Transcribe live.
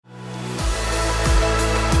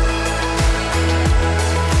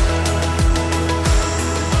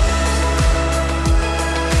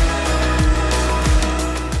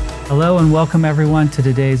Hello and welcome everyone to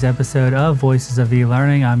today's episode of Voices of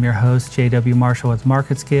eLearning. I'm your host, J.W. Marshall with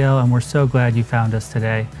MarketScale, and we're so glad you found us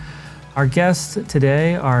today. Our guests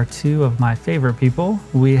today are two of my favorite people.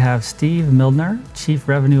 We have Steve Mildner, Chief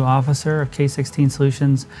Revenue Officer of K16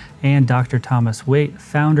 Solutions, and Dr. Thomas Waite,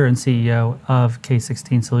 Founder and CEO of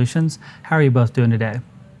K16 Solutions. How are you both doing today?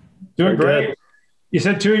 Doing great. You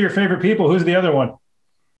said two of your favorite people. Who's the other one?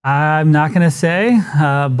 I'm not going to say,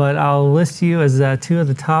 but I'll list you as two of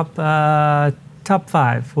the top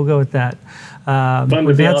five. We'll go with that. Fun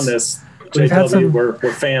to be on this. JW,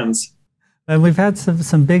 we're fans. And we've had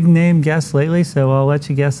some big name guests lately, so I'll let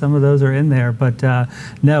you guess some of those are in there. But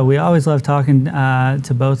no, we always love talking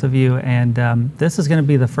to both of you. And this is going to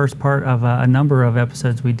be the first part of a number of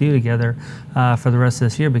episodes we do together for the rest of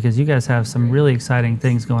this year, because you guys have some really exciting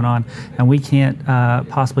things going on, and we can't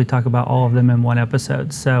possibly talk about all of them in one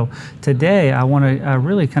episode. So today I want to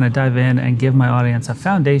really kind of dive in and give my audience a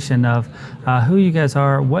foundation of who you guys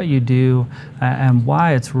are, what you do, and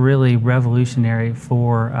why it's really revolutionary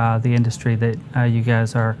for the industry that you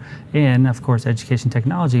guys are in. Of course, education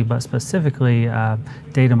technology, but specifically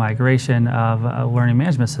data migration of learning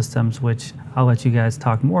management systems, which I'll let you guys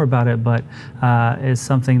talk more about it, but is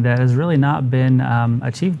something that has really not been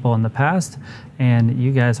achievable in the past, and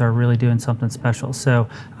you guys are really doing something special. So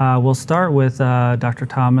we'll start with Dr.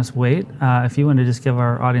 Thomas Waite. If you want to just give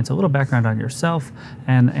our audience a little background on yourself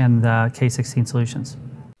and K16 Solutions.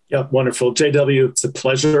 Yeah, wonderful. JW, it's a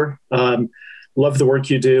pleasure. Love the work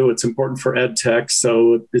you do. It's important for ed tech,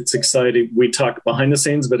 so it's exciting. We talk behind the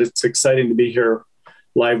scenes, but it's exciting to be here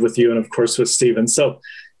live with you and, of course, with Stephen. So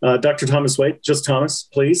Dr. Thomas Waite, just Thomas,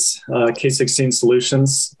 please. K16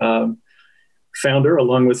 Solutions founder,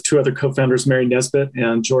 along with two other co-founders, Mary Nesbitt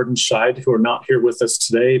and Jordan Scheid, who are not here with us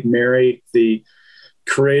today. Mary, the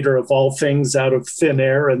creator of all things out of thin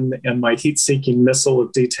air and my heat-seeking missile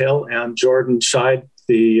of detail, and Jordan Scheid,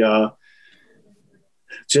 the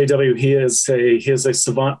JW, he is a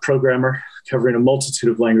savant programmer covering a multitude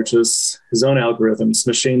of languages, his own algorithms,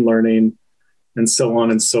 machine learning, and so on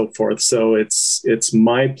and so forth. So it's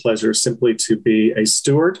my pleasure simply to be a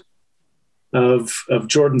steward of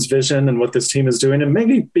Jordan's vision and what this team is doing, and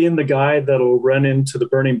maybe being the guy that'll run into the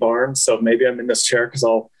burning barn. So maybe I'm in this chair because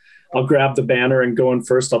I'll grab the banner and go in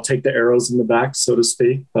first. I'll take the arrows in the back, so to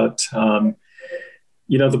speak. But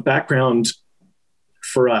the background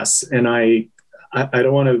for us, and I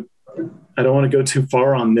don't want to go too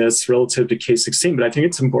far on this relative to K16, but I think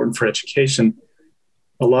it's important for education.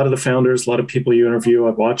 A lot of the founders, a lot of people you interview,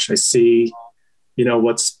 I've watched, I see,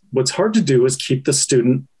 what's hard to do is keep the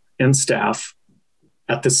student and staff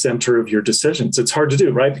at the center of your decisions. It's hard to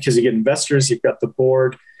do, right? Because you get investors, you've got the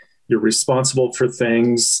board, you're responsible for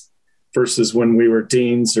things versus when we were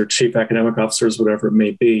deans or chief academic officers, whatever it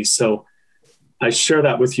may be. So I share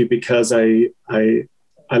that with you because I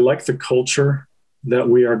like the culture that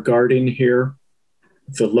we are guarding here,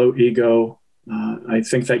 the low ego. I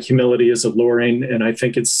think that humility is alluring, and I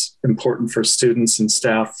think it's important for students and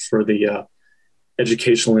staff for the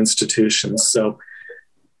educational institutions. So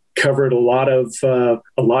covered a lot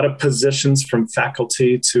of positions from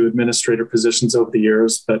faculty to administrator positions over the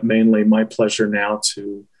years, but mainly my pleasure now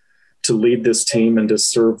to lead this team and to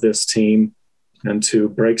serve this team and to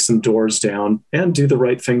break some doors down and do the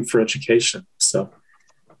right thing for education. So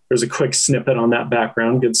there's a quick snippet on that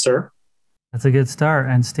background. Good, sir. That's a good start.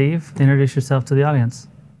 And Steve, introduce yourself to the audience.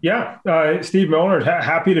 Yeah, Steve Mildner,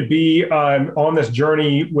 happy to be on this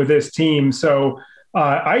journey with this team. So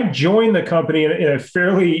I joined the company in a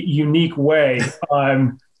fairly unique way. Probably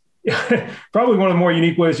one of the more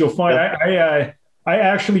unique ways you'll find. I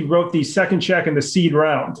actually wrote the second check in the seed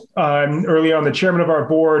round early on. The chairman of our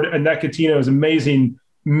board, Annette Catino, is amazing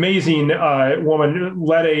woman,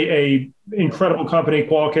 led a incredible company,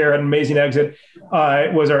 Qualcare, had an amazing exit,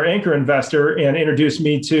 was our anchor investor and introduced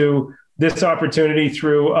me to this opportunity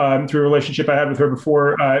through a relationship I had with her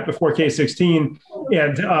before K16,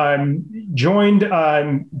 and joined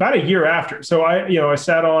about a year after. So I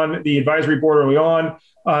sat on the advisory board early on,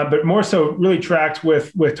 but more so really tracked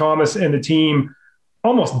with Thomas and the team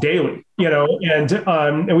almost daily,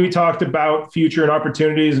 and we talked about future and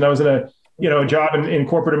opportunities, and I was in a job in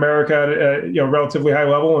corporate America at a relatively high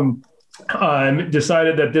level, and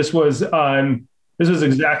decided that this was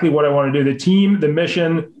exactly what I want to do. The team, the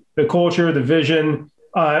mission, the culture, the vision,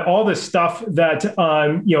 all the stuff that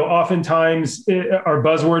oftentimes are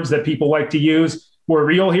buzzwords that people like to use were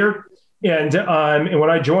real here. And when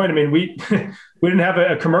I joined, we didn't have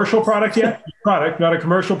a commercial product yet. Not a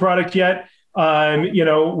commercial product yet. We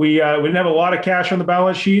didn't have a lot of cash on the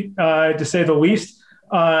balance sheet, to say the least.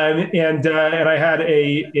 and I had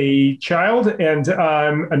a child and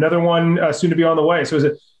another one soon to be on the way. So it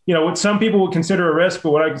was what some people would consider a risk,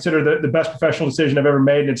 but what I consider the best professional decision I've ever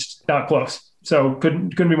made, and it's not close. So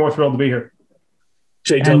couldn't be more thrilled to be here.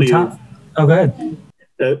 JW, go ahead.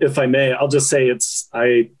 If I may, I'll just say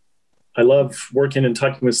I love working and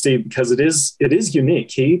talking with Steve because it is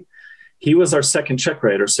unique. He was our second check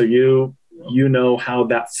writer, so you know how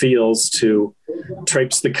that feels to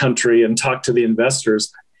traipse the country and talk to the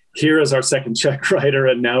investors. Here is our second check writer,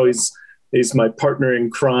 and now he's my partner in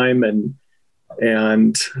crime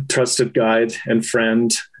and trusted guide and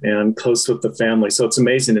friend and close with the family. So it's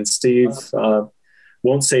amazing. And Steve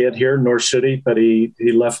won't say it here, nor should he, but he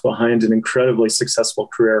left behind an incredibly successful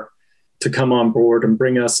career to come on board and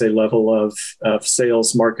bring us a level of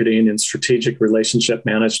sales, marketing, and strategic relationship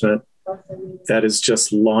management that has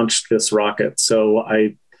just launched this rocket. So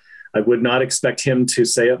I would not expect him to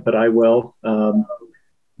say it, but I will.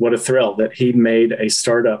 What a thrill that he made a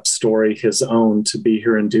startup story his own to be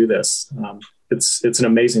here and do this. It's an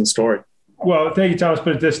amazing story. Well, thank you, Thomas.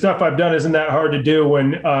 But the stuff I've done isn't that hard to do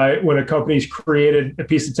when a company's created a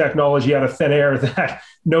piece of technology out of thin air that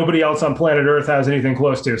nobody else on planet Earth has anything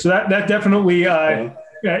close to. So that definitely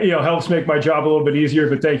helps make my job a little bit easier.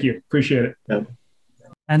 But thank you, appreciate it. Yeah.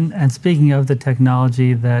 And speaking of the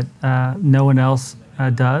technology that no one else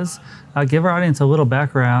does, give our audience a little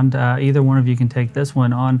background. Either one of you can take this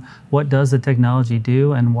one on what does the technology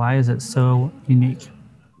do and why is it so unique?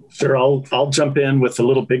 Sure, I'll jump in with a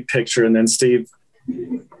little big picture, and then Steve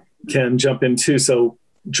can jump in too. So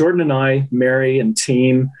Jordan and I, Mary and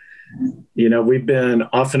team, we've been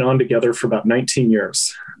off and on together for about 19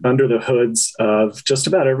 years under the hoods of just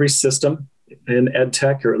about every system in ed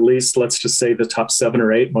tech, or at least let's just say the top 7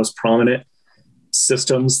 or 8 most prominent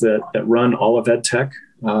systems that run all of ed tech,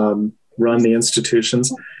 run the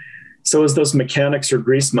institutions. So as those mechanics or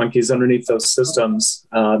grease monkeys underneath those systems,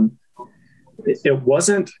 it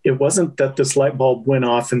wasn't that this light bulb went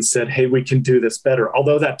off and said, hey, we can do this better,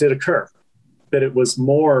 although that did occur. But it was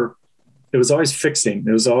always fixing.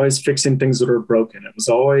 It was always fixing things that are broken. It was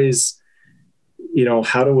always,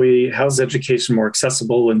 how's education more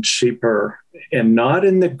accessible and cheaper, and not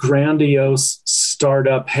in the grandiose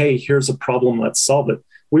startup, hey, here's a problem, let's solve it.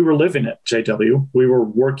 We were living it, JW. We were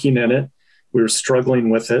working in it. We were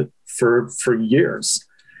struggling with it for years.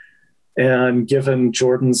 And given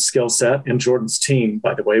Jordan's skill set and Jordan's team,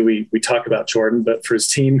 by the way, we talk about Jordan, but for his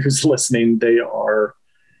team who's listening, it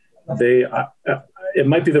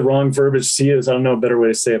might be the wrong verbiage to use. I don't know a better way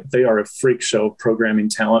to say it, but they are a freak show programming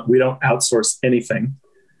talent. We don't outsource anything.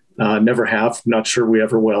 Never have, not sure we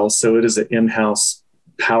ever will. So it is an in-house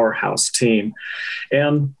powerhouse team.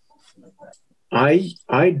 And I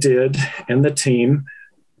did, and the team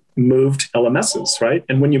moved LMSs, right?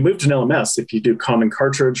 And when you moved an LMS, if you do common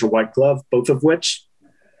cartridge or white glove, both of which,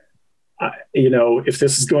 if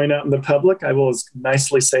this is going out in the public, I will as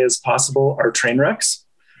nicely say as possible are train wrecks,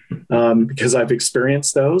 because I've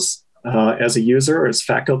experienced those as a user, as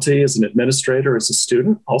faculty, as an administrator, as a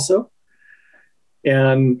student also.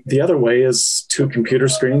 And the other way is 2 computer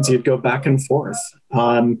screens, you'd go back and forth.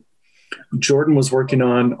 Jordan was working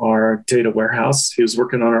on our data warehouse. He was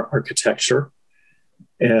working on our architecture.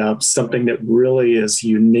 Something that really is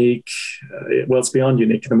unique. It's beyond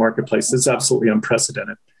unique in the marketplace. It's absolutely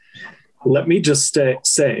unprecedented. Let me just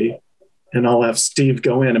say, and I'll have Steve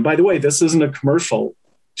go in. And by the way, this isn't a commercial,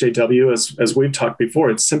 JW, as we've talked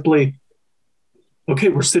before. It's simply, okay,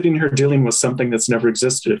 we're sitting here dealing with something that's never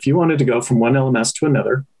existed. If you wanted to go from one LMS to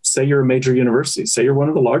another, say you're a major university, say you're one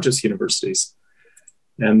of the largest universities,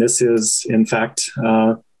 and this is, in fact,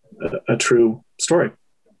 a true story.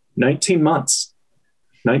 19 months.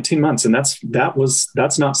 19 months. And that's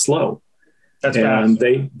not slow. That's and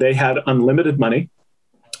fast. They had unlimited money,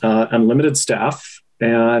 unlimited staff,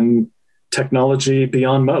 and technology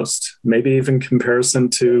beyond most, maybe even comparison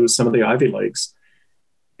to some of the Ivy Leagues.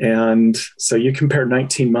 And so you compare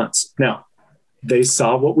 19 months. Now, they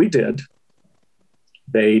saw what we did.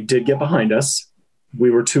 They did get behind us. We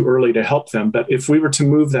were too early to help them. But if we were to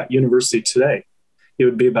move that university today, it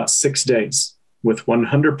would be about 6 days with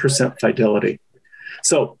 100% fidelity.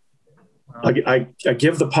 So I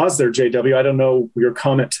give the pause there, JW. I don't know your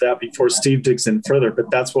comment to that before Steve digs in further, but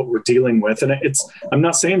that's what we're dealing with. And I'm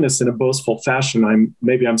not saying this in a boastful fashion.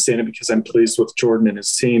 I'm saying it because I'm pleased with Jordan and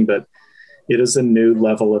his team, but it is a new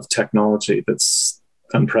level of technology that's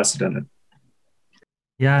unprecedented.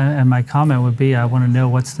 Yeah, and my comment would be, I want to know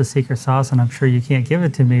what's the secret sauce, and I'm sure you can't give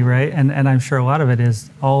it to me, right? And I'm sure a lot of it is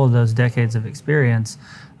all of those decades of experience.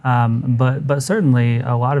 But certainly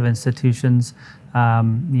a lot of institutions,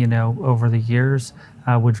 over the years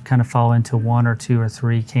would kind of fall into one or two or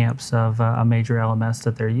three camps of a major LMS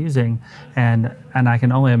that they're using. And I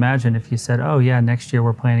can only imagine if you said, oh yeah, next year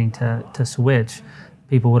we're planning to switch,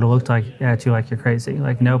 people would have looked at you like you're crazy.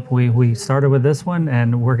 Like, nope, we started with this one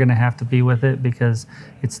and we're going to have to be with it because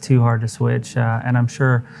it's too hard to switch. And I'm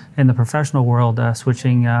sure in the professional world,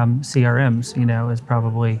 switching CRMs, is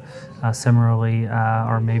probably similarly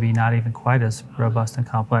or maybe not even quite as robust and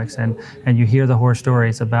complex. And you hear the horror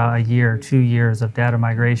stories about a year, 2 years of data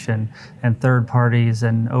migration and third parties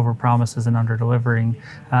and over promises and under delivering.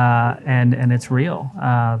 And it's real.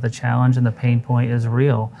 The challenge and the pain point is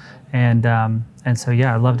real. And so,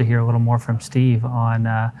 yeah, I'd love to hear a little more from Steve on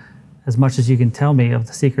as much as you can tell me of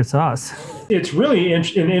the secret sauce. It's really an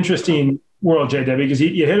interesting world, JW, because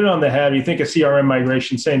you hit it on the head. You think of CRM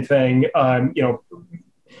migration, same thing.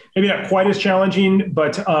 Maybe not quite as challenging,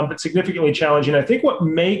 but significantly challenging. I think what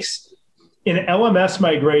makes an LMS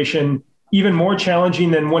migration even more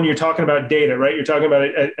challenging than when you're talking about data, right? You're talking about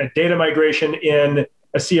a data migration in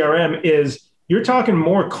a CRM is you're talking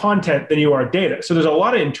more content than you are data. So there's a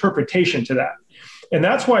lot of interpretation to that. And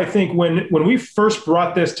that's why I think when we first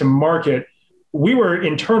brought this to market, we were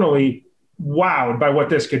internally wowed by what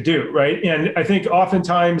this could do, right? And I think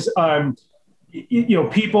oftentimes,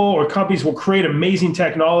 people or companies will create amazing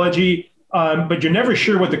technology, but you're never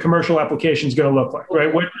sure what the commercial application is going to look like,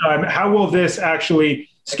 right? How will this actually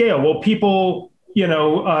scale? Will people,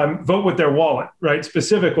 vote with their wallet, right?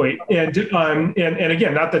 Specifically, and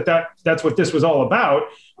again, not that's what this was all about,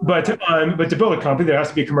 but to build a company, there has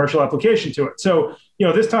to be a commercial application to it. So,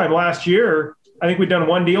 this time last year, I think we've done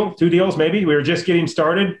 1 deal, 2 deals, maybe. We were just getting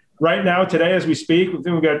started. Right now, today, as we speak,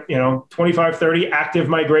 we've got 25, 30 active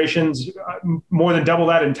migrations, more than double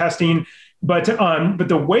that in testing. But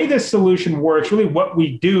the way this solution works, really what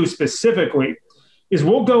we do specifically, is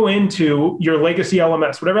we'll go into your legacy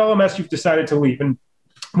LMS, whatever LMS you've decided to leave. And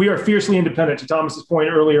we are fiercely independent, to Thomas's point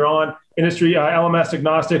earlier on, industry LMS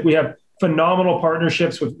agnostic. We have phenomenal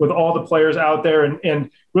partnerships with all the players out there. And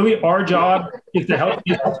really our job is to help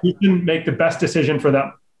the institution make the best decision for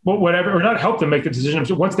them. Whatever, or not help them make the decision.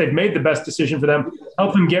 So once they've made the best decision for them,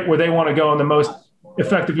 help them get where they want to go in the most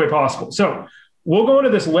effective way possible. So we'll go into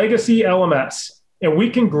this legacy LMS and we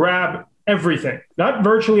can grab everything, not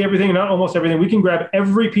virtually everything, not almost everything. We can grab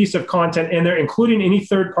every piece of content in there, including any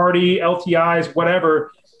third-party LTIs,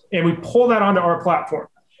 whatever, and we pull that onto our platform.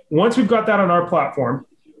 Once we've got that on our platform,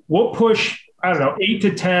 we'll push, 8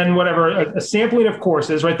 to 10, whatever, a sampling of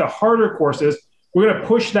courses, right? The harder courses, we're going to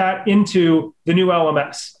push that into the new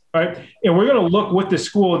LMS, right? And we're going to look with the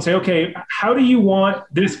school and say, okay, how do you want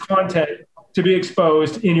this content to be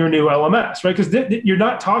exposed in your new LMS, right? Because you're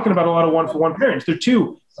not talking about a lot of one-for-one pairings. They're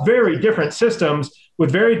two very different systems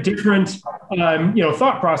with very different,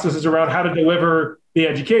 thought processes around how to deliver the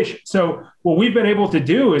education. So what we've been able to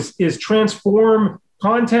do is transform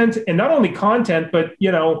content, and not only content, but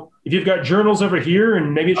if you've got journals over here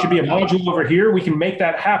and maybe it should be a module over here, we can make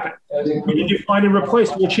that happen. We can do find and replace.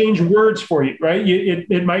 We'll change words for you, right?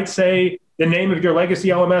 It might say the name of your legacy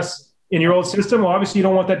LMS in your old system. Well, obviously you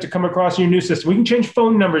don't want that to come across in your new system. We can change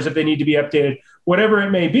phone numbers if they need to be updated, whatever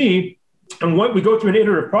it may be. And what we go through an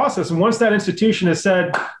iterative process. And once that institution has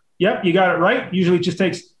said, yep, you got it right, usually it just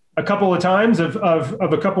takes a couple of times of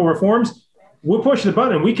a couple of reforms, we'll push the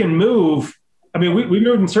button. We can move. We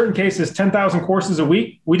moved in certain cases 10,000 courses a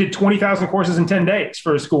week. We did 20,000 courses in 10 days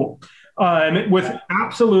for a school with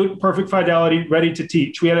absolute perfect fidelity, ready to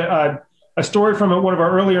teach. We had a story from one of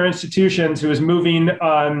our earlier institutions who was moving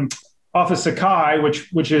off of Sakai,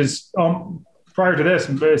 which is prior to this,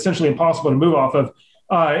 essentially impossible to move off of,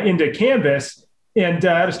 into Canvas. And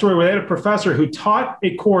I had a story where they had a professor who taught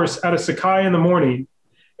a course out of Sakai in the morning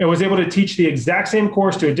and was able to teach the exact same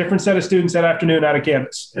course to a different set of students that afternoon out of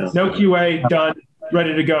Canvas. Yeah. No QA, done,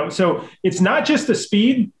 ready to go. So it's not just the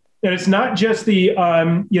speed, and it's not just the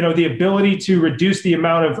the ability to reduce the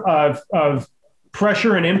amount of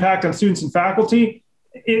pressure and impact on students and faculty.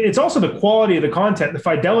 It's also the quality of the content, the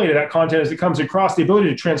fidelity of that content as it comes across, the ability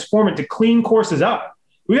to transform it, to clean courses up.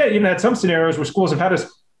 We even had some scenarios where schools have had us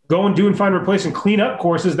go and do and find, replace, and clean up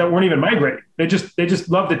courses that weren't even migrating. They just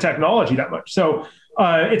love the technology that much. So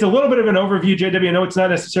it's a little bit of an overview, JW. I know it's not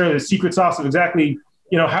necessarily the secret sauce of exactly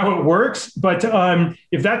how it works, but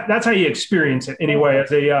if that's how you experience it anyway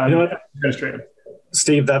as a administrator.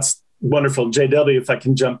 Steve, that's wonderful. JW, if I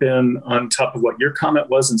can jump in on top of what your comment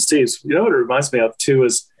was and Steve's, what it reminds me of too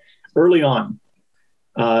is early on,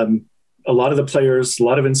 a lot of the players, a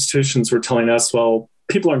lot of institutions were telling us, well,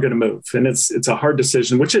 people aren't going to move. And it's a hard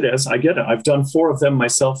decision, which it is. I get it. I've done 4 of them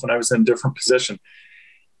myself when I was in a different position.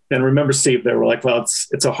 And remember, Steve, they were like, well,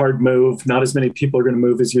 it's a hard move. Not as many people are going to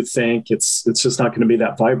move as you think. It's just not going to be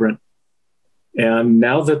that vibrant. And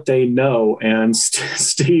now that they know, and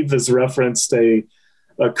Steve has referenced a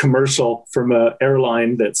commercial from an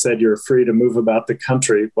airline that said you're free to move about the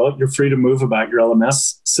country. Well, you're free to move about your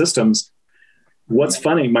LMS systems. What's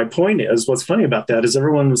funny, my point is, what's funny about that is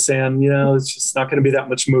everyone was saying, it's just not going to be that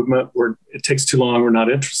much movement, or it takes too long, we're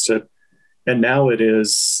not interested. And now it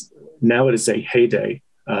is a heyday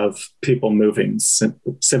of people moving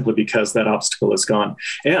simply because that obstacle is gone.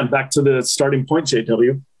 And back to the starting point,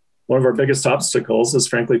 JW, one of our biggest obstacles is,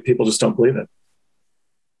 frankly, people just don't believe it.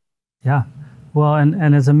 Yeah. Well,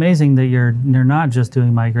 and it's amazing that you're not just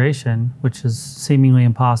doing migration, which is seemingly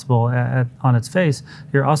impossible on its face.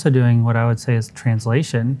 You're also doing what I would say is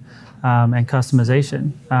translation and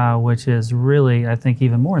customization, which is really, I think,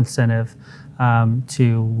 even more incentive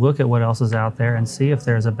to look at what else is out there and see if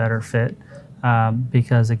there's a better fit.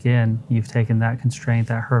 Because again, you've taken that constraint,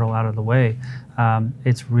 that hurdle out of the way.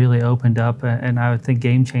 It's really opened up, and I would think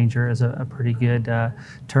game changer is a pretty good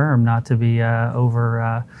term, not to be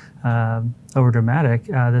over dramatic.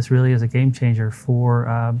 This really is a game changer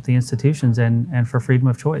for the institutions and for freedom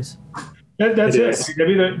of choice. That's it. I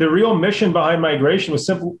mean, the real mission behind migration was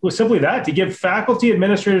simply that, to give faculty,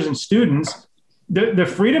 administrators, and students the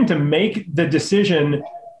freedom to make the decision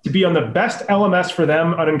to be on the best LMS for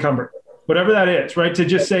them unencumbered, whatever that is, right? To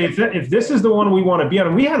just say, if this is the one we want to be on.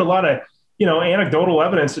 And we had a lot of, anecdotal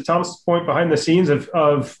evidence, to Thomas's point, behind the scenes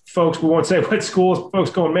of folks, we won't say what schools, folks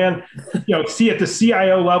going, man, see at the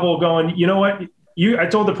CIO level going, you know what, I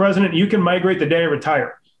told the president, you can migrate the day I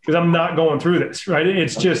retire, because I'm not going through this, right?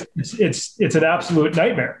 It's just, it's an absolute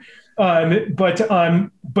nightmare. But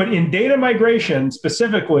in data migration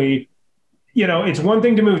specifically, it's one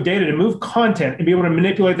thing to move data, to move content and be able to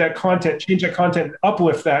manipulate that content, change that content,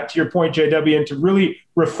 uplift that, to your point, JW, and to really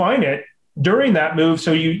refine it during that move.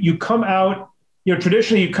 So you come out,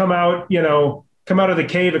 traditionally you come out of the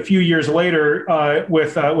cave a few years later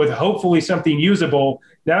with hopefully something usable.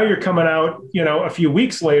 Now you're coming out, a few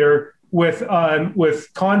weeks later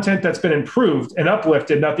with content that's been improved and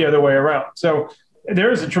uplifted, not the other way around. So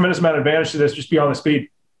there is a tremendous amount of advantage to this, just beyond the speed.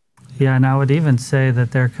 Yeah, and I would even say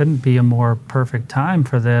that there couldn't be a more perfect time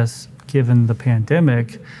for this, given the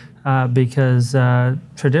pandemic, because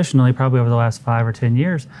traditionally, probably over the last 5 or 10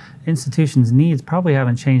 years, institutions' needs probably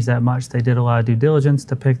haven't changed that much. They did a lot of due diligence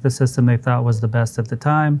to pick the system they thought was the best at the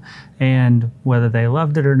time, and whether they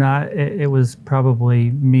loved it or not, it was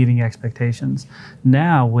probably meeting expectations.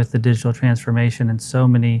 Now, with the digital transformation and so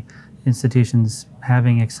many institutions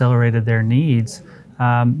having accelerated their needs,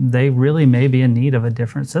 they really may be in need of a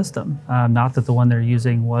different system. Not that the one they're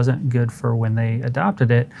using wasn't good for when they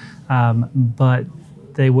adopted it, but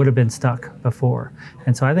they would have been stuck before.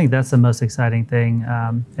 And so I think that's the most exciting thing,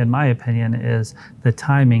 in my opinion, is the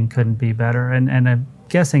timing couldn't be better. And I'm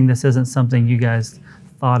guessing this isn't something you guys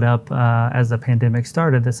thought up as the pandemic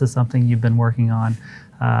started. This is something you've been working on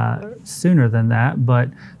sooner than that, but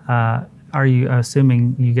are you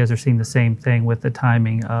assuming you guys are seeing the same thing with the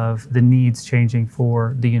timing of the needs changing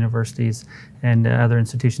for the universities and other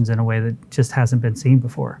institutions in a way that just hasn't been seen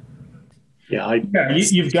before?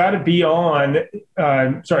 You've got to be on.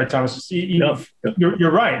 Sorry, Thomas.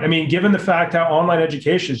 You're right. I mean, given the fact how online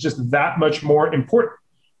education is just that much more important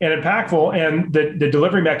and impactful, and the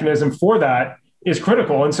delivery mechanism for that is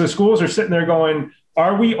critical. And so schools are sitting there going,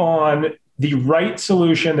 are we on the right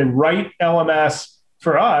solution, the right LMS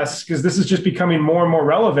for us? Because this is just becoming more and more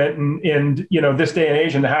relevant in this day and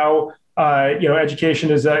age, and how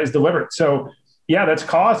education is delivered. So yeah, that's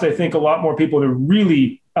caused, I think, a lot more people to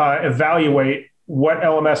really evaluate what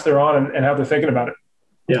LMS they're on and how they're thinking about it.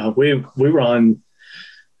 Yeah, we were on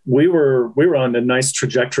a nice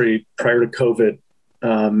trajectory prior to COVID.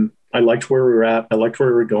 I liked where we were at. I liked where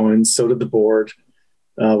we were going. So did the board.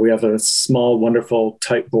 We have a small, wonderful,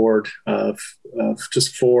 tight board of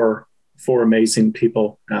just four amazing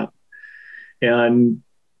people. And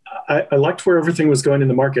I liked where everything was going in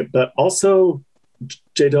the market, but also,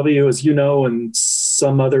 JW, as you know, and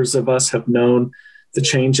some others of us have known, the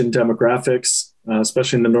change in demographics,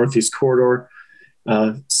 especially in the Northeast corridor,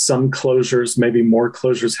 some closures, maybe more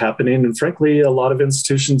closures happening, and frankly, a lot of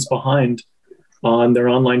institutions behind on their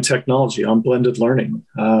online technology, on blended learning.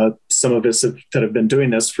 Some of us that have been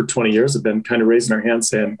doing this for 20 years have been kind of raising our hands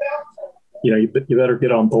saying, you better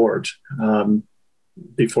get on board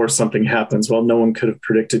before something happens. Well, no one could have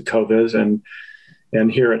predicted COVID,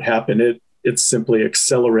 and here it happened. It simply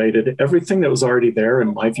accelerated everything that was already there,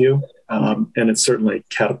 in my view, and it certainly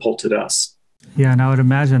catapulted us. Yeah, and I would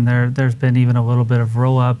imagine there's been even a little bit of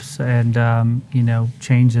roll-ups and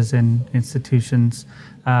changes in institutions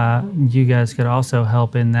you guys could also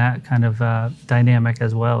help in that kind of dynamic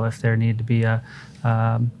as well if there need to be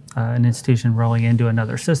an institution rolling into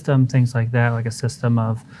another system, things like that, like a system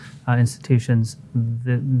of institutions,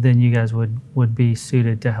 then you guys would be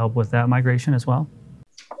suited to help with that migration as well.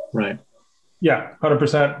 Right. Yeah,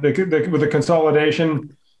 100%. With the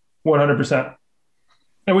consolidation, 100%.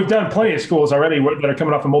 And we've done plenty of schools already that are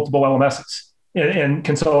coming off of multiple LMSs and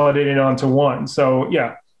consolidating onto one. So,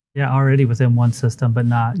 yeah. Yeah, already within one system, but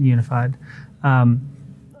not unified.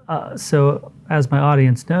 So as my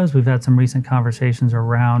audience knows, we've had some recent conversations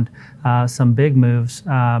around some big moves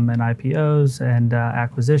and IPOs and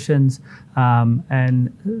acquisitions.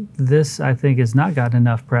 And this, I think, has not gotten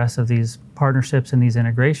enough press of these partnerships and these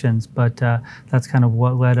integrations, but that's kind of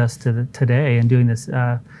what led us to today and doing this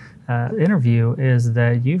interview is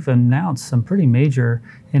that you've announced some pretty major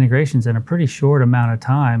integrations in a pretty short amount of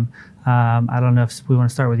time. I don't know if we want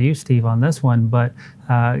to start with you, Steve, on this one, but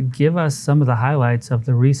give us some of the highlights of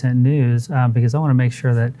the recent news because I want to make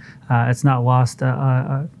sure that it's not lost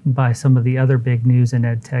by some of the other big news in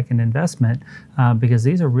ed tech and investment because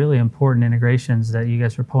these are really important integrations that you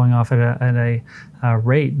guys are pulling off at a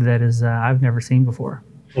rate that is I've never seen before.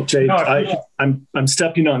 Well, Jay, I'm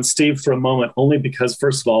stepping on Steve for a moment only because,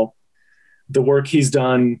 first of all, the work he's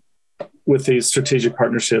done with these strategic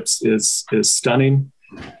partnerships is stunning.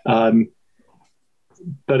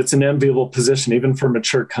 But it's an enviable position, even for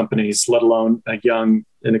mature companies, let alone an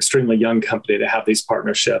extremely young company to have these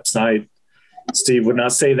partnerships. Steve would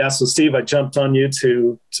not say that. So Steve, I jumped on you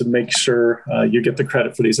to make sure you get the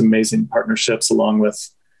credit for these amazing partnerships along with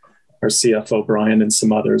our CFO, Brian, and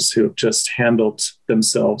some others who have just handled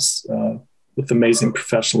themselves with amazing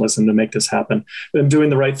professionalism to make this happen and doing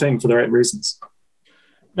the right thing for the right reasons.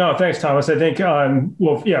 No, thanks, Thomas. I think,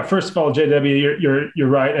 first of all, JW, you're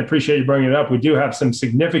right. I appreciate you bringing it up. We do have some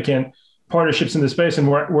significant partnerships in the space, and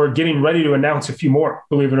we're getting ready to announce a few more,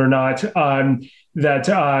 believe it or not, that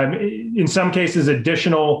in some cases,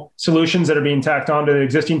 additional solutions that are being tacked onto the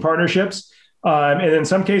existing partnerships. And in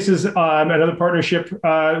some cases, another partnership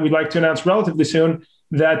we'd like to announce relatively soon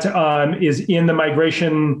that is in the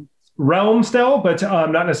migration realm still, but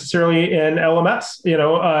not necessarily in LMS.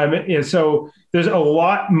 And so there's a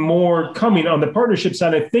lot more coming on the partnership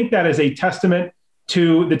side. I think that is a testament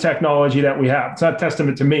to the technology that we have. It's not a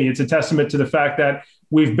testament to me. It's a testament to the fact that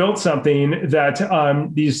we've built something that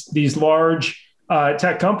these large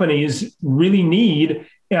tech companies really need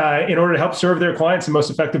in order to help serve their clients in the most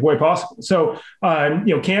effective way possible. So,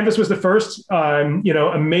 Canvas was the first,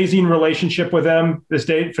 amazing relationship with them this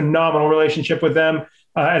day, phenomenal relationship with them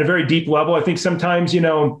at a very deep level. I think sometimes,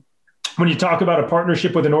 when you talk about a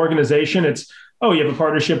partnership with an organization, it's, you have a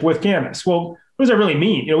partnership with Canvas. Well, what does that really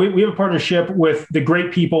mean? We have a partnership with the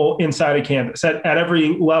great people inside of Canvas at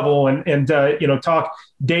every level and talk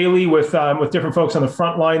daily with different folks on the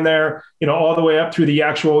front line there, all the way up through the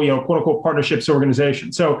actual, quote unquote partnerships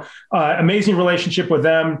organization. So amazing relationship with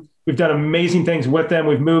them. We've done amazing things with them.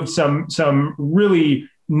 We've moved some really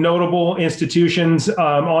notable institutions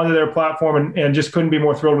onto their platform and just couldn't be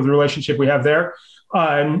more thrilled with the relationship we have there. We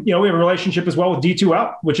have a relationship as well with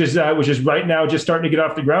D2L, which is right now just starting to get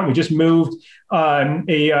off the ground. We just moved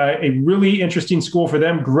a really interesting school for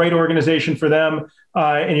them, great organization for them.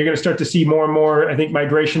 And you're going to start to see more and more, I think,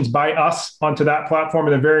 migrations by us onto that platform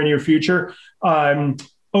in the very near future. Open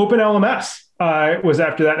LMS was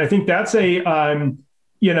after that. And I think that's a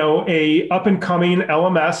up and coming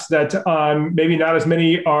LMS that maybe not as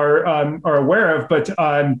many are aware of, but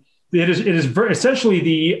it is essentially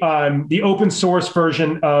the open source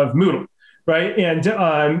version of Moodle, right? And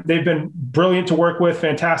they've been brilliant to work with,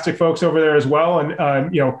 fantastic folks over there as well. And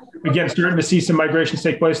again, starting to see some migrations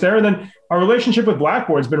take place there. And then our relationship with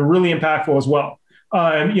Blackboard has been really impactful as well.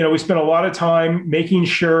 We spent a lot of time making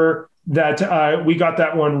sure that we got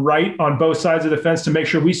that one right on both sides of the fence to make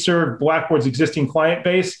sure we serve Blackboard's existing client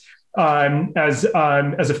base as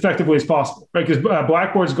effectively as possible, right? Because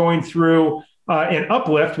Blackboard's going through an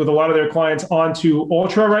uplift with a lot of their clients onto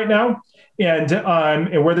Ultra right now. And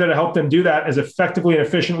we're there to help them do that as effectively and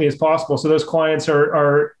efficiently as possible. So those clients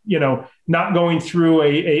are not going through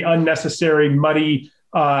a unnecessary muddy,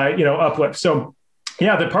 uplift. So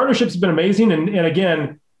yeah, the partnerships have been amazing. And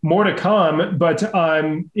again, more to come, but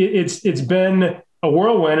it's been a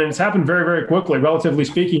whirlwind and it's happened very, very quickly, relatively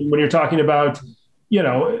speaking, when you're talking about,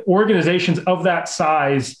 organizations of that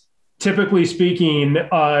size. Typically speaking,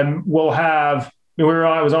 we'll have,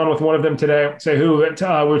 I was on with one of them today, we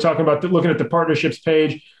were talking about looking at the partnerships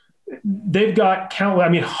page. They've got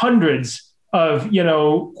hundreds of,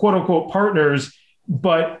 quote unquote partners,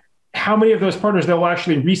 but how many of those partners they'll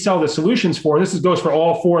actually resell the solutions for? This goes for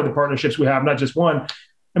all four of the partnerships we have, not just one.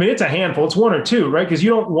 I mean, it's a handful. It's one or two, right? Because you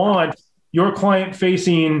don't want your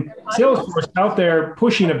client-facing Salesforce out there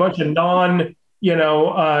pushing a bunch of non-branded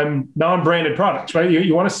products, right?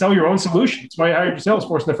 You want to sell your own solutions. That's why you hired your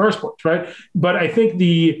Salesforce in the first place, right? But I think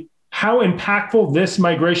how impactful this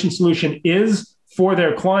migration solution is for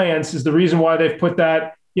their clients is the reason why they've put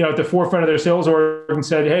that at the forefront of their sales org and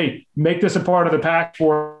said, hey, make this a part of the pack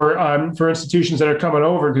for institutions that are coming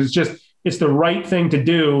over, because it's the right thing to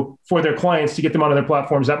do for their clients to get them onto their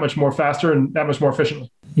platforms that much more faster and that much more efficiently.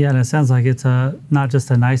 Yeah, and it sounds like it's not just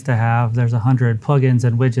a nice to have. There's 100 plugins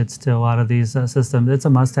and widgets to a lot of these systems. It's a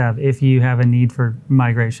must have if you have a need for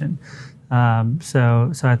migration.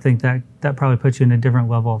 So I think that probably puts you in a different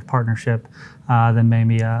level of partnership than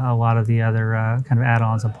maybe a lot of the other kind of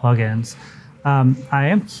add-ons and plugins. I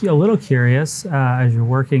am a little curious as you're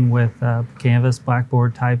working with Canvas,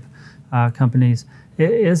 Blackboard type companies.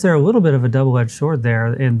 Is there a little bit of a double-edged sword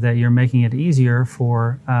there in that you're making it easier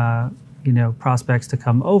for prospects to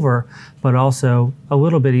come over, but also a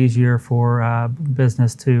little bit easier for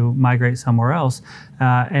business to migrate somewhere else?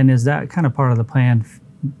 And is that kind of part of the plan,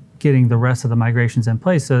 getting the rest of the migrations in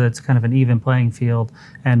place so that it's kind of an even playing field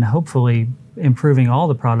and hopefully improving all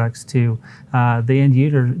the products to the end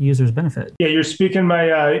user's benefit? Yeah, you're speaking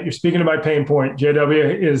to my pain point.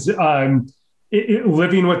 JW is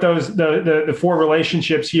living with the four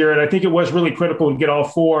relationships here, and I think it was really critical to get all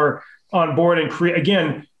four on board and create.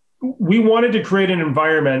 Again, we wanted to create an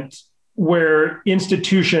environment where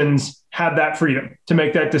institutions had that freedom to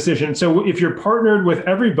make that decision. So if you're partnered with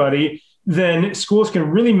everybody, then schools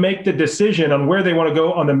can really make the decision on where they want to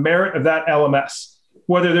go on the merit of that LMS,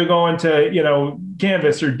 whether they're going to,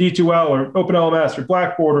 Canvas or D2L or OpenLMS or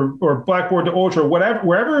Blackboard or Blackboard to Ultra,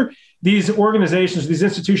 wherever these organizations, these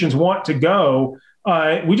institutions want to go.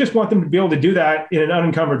 We just want them to be able to do that in an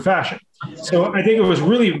unencumbered fashion. So I think it was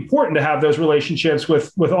really important to have those relationships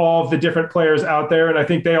with all of the different players out there. And I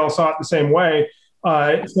think they all saw it the same way.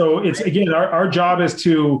 So it's, again, our job is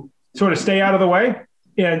to sort of stay out of the way.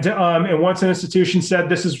 And once an institution said,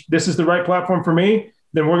 this is the right platform for me,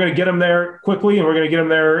 then we're going to get them there quickly, and we're going to get them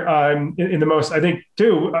there in the most, I think,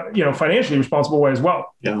 too, financially responsible way as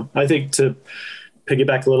well. Yeah, I think to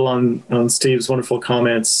piggyback a little on Steve's wonderful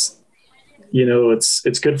comments,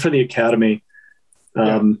 it's good for the academy.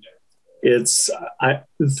 Maybe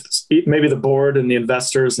the board and the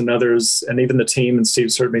investors and others, and even the team, and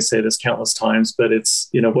Steve's heard me say this countless times, but it's,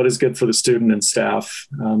 what is good for the student and staff.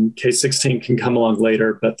 K16 can come along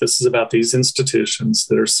later, but this is about these institutions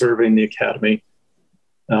that are serving the academy.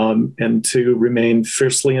 And to remain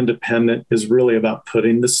fiercely independent is really about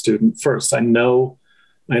putting the student first. I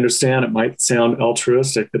understand it might sound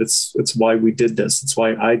altruistic, but it's why we did this. It's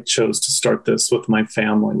why I chose to start this with my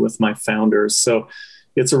family, with my founders. So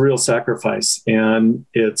it's a real sacrifice, and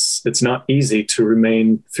it's not easy to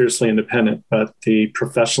remain fiercely independent, but the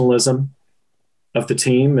professionalism of the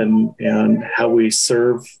team and how we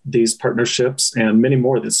serve these partnerships and many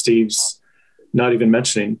more that Steve's not even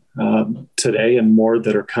mentioning today, and more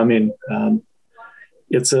that are coming.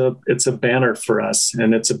 It's a banner for us,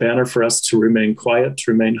 and it's a banner for us to remain quiet,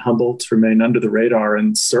 to remain humble, to remain under the radar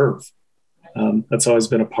and serve. That's always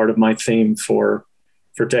been a part of my theme for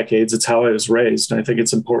decades. It's how I was raised. And I think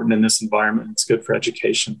it's important in this environment. It's good for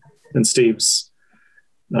education. And Steve's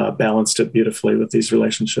balanced it beautifully with these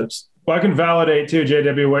relationships. Well, I can validate too,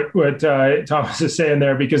 JW, what Thomas is saying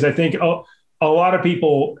there, because I think a lot of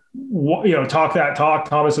people, talk that talk.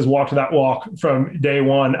 Thomas has walked that walk from day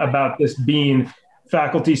one about this being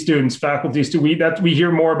faculty, students. We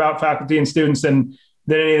hear more about faculty and students than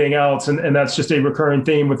anything else. And that's just a recurring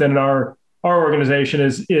theme within our organization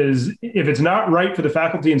is if it's not right for the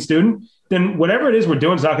faculty and student, then whatever it is we're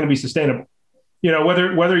doing is not going to be sustainable.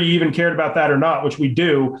 Whether you even cared about that or not, which we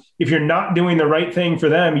do, if you're not doing the right thing for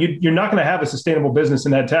them, you're not going to have a sustainable business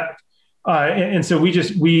in ed tech. And so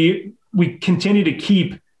we continue to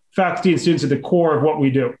keep faculty and students at the core of what we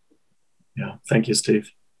do. Yeah. Thank you, Steve.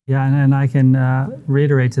 Yeah, and I can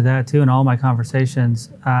reiterate to that too. In all my conversations,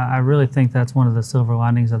 I really think that's one of the silver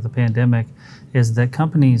linings of the pandemic, is that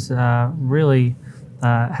companies really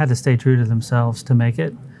had to stay true to themselves to make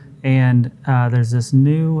it. And there's this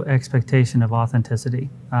new expectation of authenticity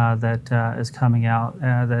that is coming out,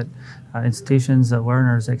 that institutions, that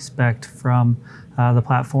learners expect from the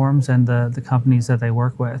platforms and the companies that they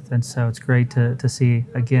work with. And so it's great to see,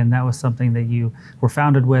 again, that was something that you were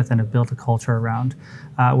founded with and have built a culture around.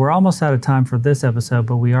 We're almost out of time for this episode,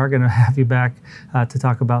 but we are going to have you back to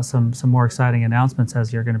talk about some more exciting announcements,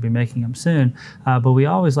 as you're going to be making them soon. But we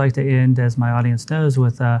always like to end, as my audience knows,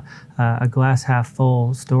 with a glass half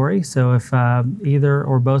full story. So if either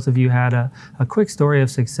or both of you had a quick story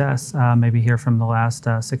of success success, maybe here from the last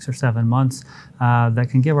 6 or 7 months, that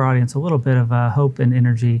can give our audience a little bit of hope and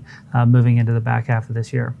energy moving into the back half of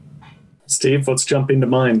this year. Steve, what's jumping to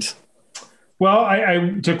mind? Well,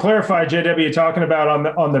 to clarify, JW, you're talking about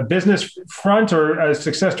on the business front, or a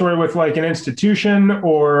success story with like an institution,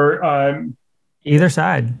 or either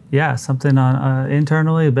side. Yeah, something on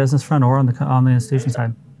internally, business front, or on the institution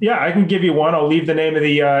side. Yeah, I can give you one. I'll leave the name of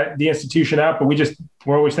the institution out, but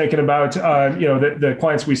we're always thinking about the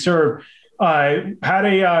clients we serve. Had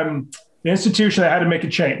an institution that had to make a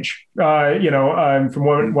change, from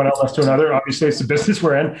one LMS to another. Obviously, it's the business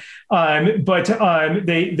we're in, but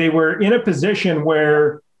they were in a position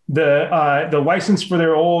where the license for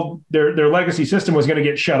their legacy system was going to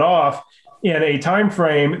get shut off in a time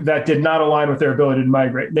frame that did not align with their ability to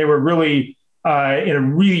migrate. They were really in a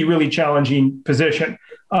really, really challenging position,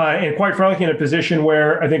 and quite frankly, in a position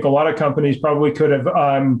where I think a lot of companies probably could have,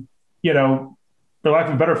 for lack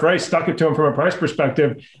of a better phrase, stuck it to them from a price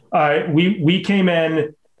perspective. We came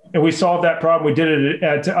in and we solved that problem. We did it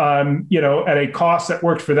at a cost that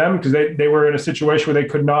worked for them, because they were in a situation where they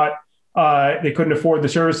couldn't afford the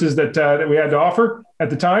services that we had to offer at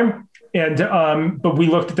the time. And but we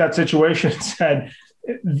looked at that situation and said,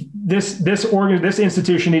 this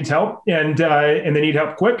institution needs help, and they need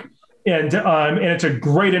help quick. And it's a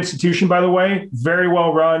great institution, by the way, very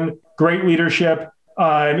well run, great leadership.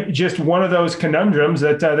 Just one of those conundrums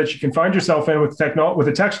that you can find yourself in with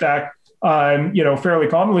the tech stack, fairly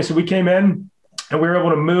commonly. So we came in and we were able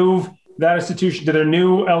to move that institution to their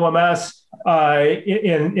new LMS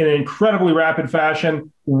in an incredibly rapid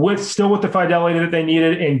fashion, with the fidelity that they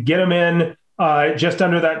needed, and get them in just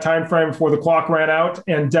under that time frame before the clock ran out,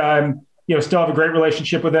 and still have a great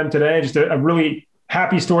relationship with them today. Just a really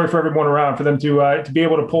happy story for everyone around, for them to be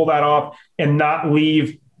able to pull that off and not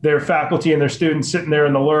leave their faculty and their students sitting there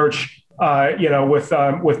in the lurch,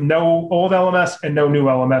 with no old LMS and no new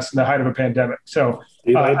LMS in the height of a pandemic. So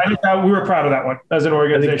I think we were proud of that one as an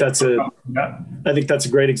organization. I think that's a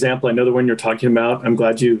great example. I know the one you're talking about. I'm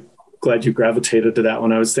glad you gravitated to that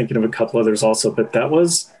one. I was thinking of a couple others also, but that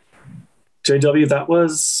was JW. That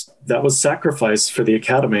was sacrifice for the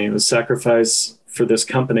academy. It was sacrifice for this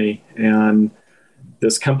company, and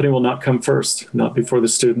this company will not come first, not before the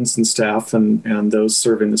students and staff and those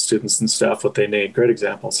serving the students and staff what they need. Great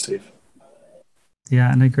example, Steve.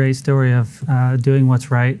 Yeah, and a great story of doing what's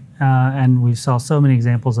right. And we saw so many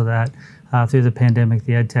examples of that through the pandemic,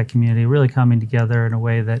 the ed tech community really coming together in a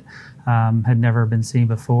way that had never been seen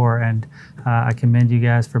before. And I commend you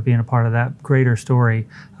guys for being a part of that greater story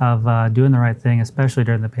of doing the right thing, especially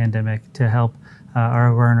during the pandemic, to help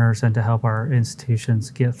our learners and to help our institutions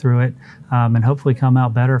get through it, and hopefully come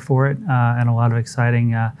out better for it, and a lot of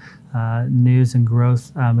exciting news and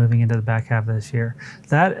growth moving into the back half of this year.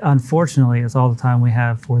 That, unfortunately, is all the time we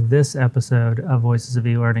have for this episode of Voices of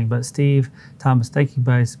eLearning. But Steve, Thomas, thank you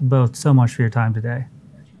guys both so much for your time today.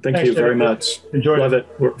 Thanks, you very much. Love it.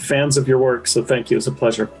 We're fans of your work, so thank you. It's a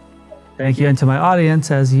pleasure. Thank you. And to my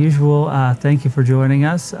audience, as usual, thank you for joining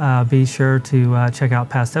us. Be sure to check out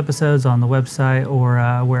past episodes on the website or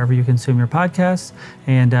wherever you consume your podcasts.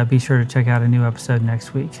 And be sure to check out a new episode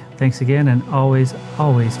next week. Thanks again, and always,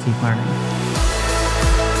 always keep learning.